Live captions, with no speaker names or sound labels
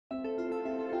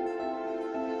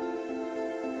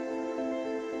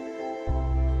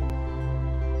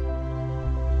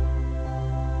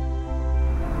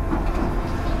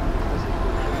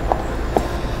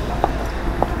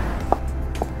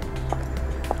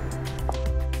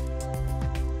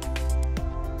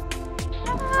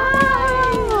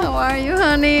are you,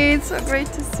 honey? It's so great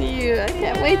to see you. I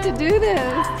can't wait to do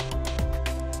this.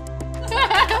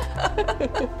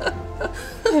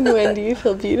 And when do you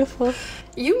feel beautiful?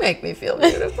 You make me feel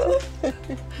beautiful.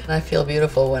 I feel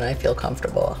beautiful when I feel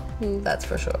comfortable. That's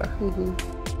for sure.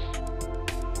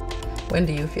 When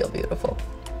do you feel beautiful?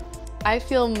 I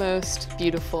feel most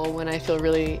beautiful when I feel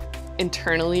really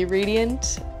internally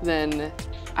radiant. Then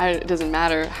it doesn't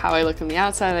matter how I look on the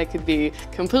outside. I could be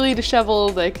completely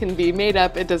disheveled, I can be made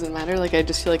up, it doesn't matter. Like, I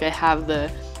just feel like I have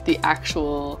the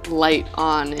actual light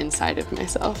on inside of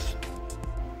myself.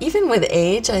 Even with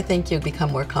age, I think you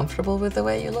become more comfortable with the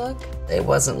way you look. It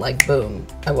wasn't like, boom,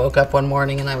 I woke up one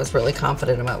morning and I was really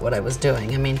confident about what I was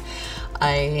doing. I mean,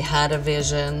 I had a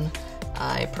vision,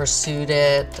 I pursued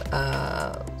it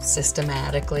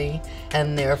systematically,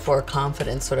 and therefore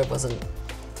confidence sort of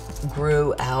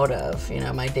grew out of, you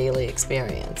know, my daily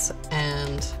experience.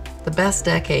 And the best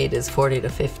decade is 40 to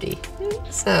 50.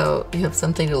 So you have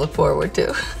something to look forward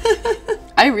to.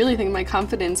 I really think my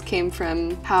confidence came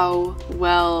from how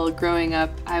well growing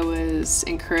up I was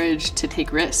encouraged to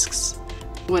take risks.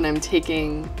 When I'm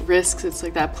taking risks, it's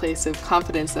like that place of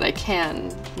confidence that I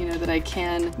can, you know, that I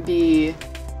can be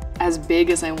as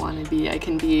big as I want to be. I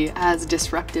can be as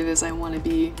disruptive as I want to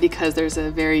be because there's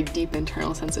a very deep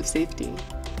internal sense of safety.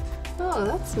 Oh,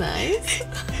 that's nice.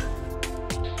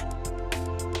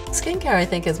 Skincare, I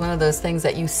think, is one of those things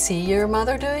that you see your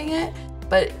mother doing it,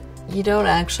 but you don't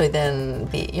actually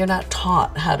you're not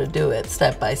taught how to do it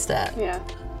step by step. Yeah.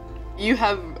 You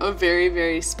have a very,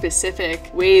 very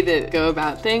specific way to go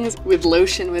about things, with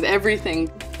lotion, with everything.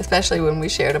 Especially when we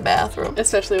shared a bathroom.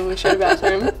 Especially when we shared a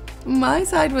bathroom. My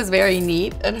side was very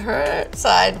neat, and her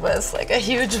side was like a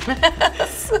huge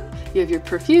mess. You have your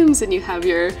perfumes, and you have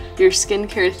your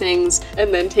skincare things,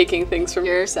 and then taking things from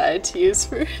your side to use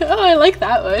for, oh, I like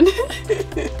that one.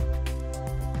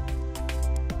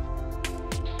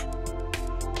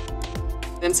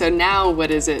 And so now, what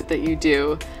is it that you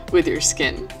do with your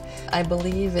skin? I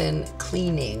believe in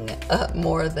cleaning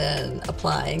more than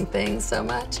applying things so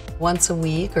much. Once a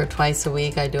week or twice a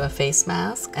week I do a face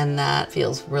mask, and that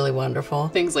feels really wonderful.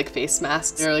 Things like face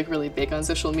masks are like really big on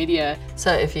social media.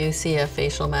 So if you see a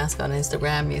facial mask on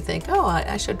Instagram, you think, oh,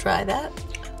 I should try that.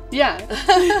 Yeah.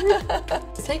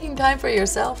 Taking time for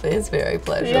yourself is very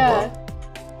pleasurable. Yeah.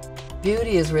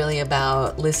 Beauty is really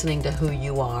about listening to who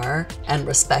you are and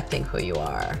respecting who you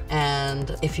are.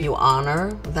 And if you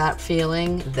honor that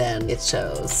feeling, then it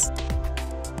shows.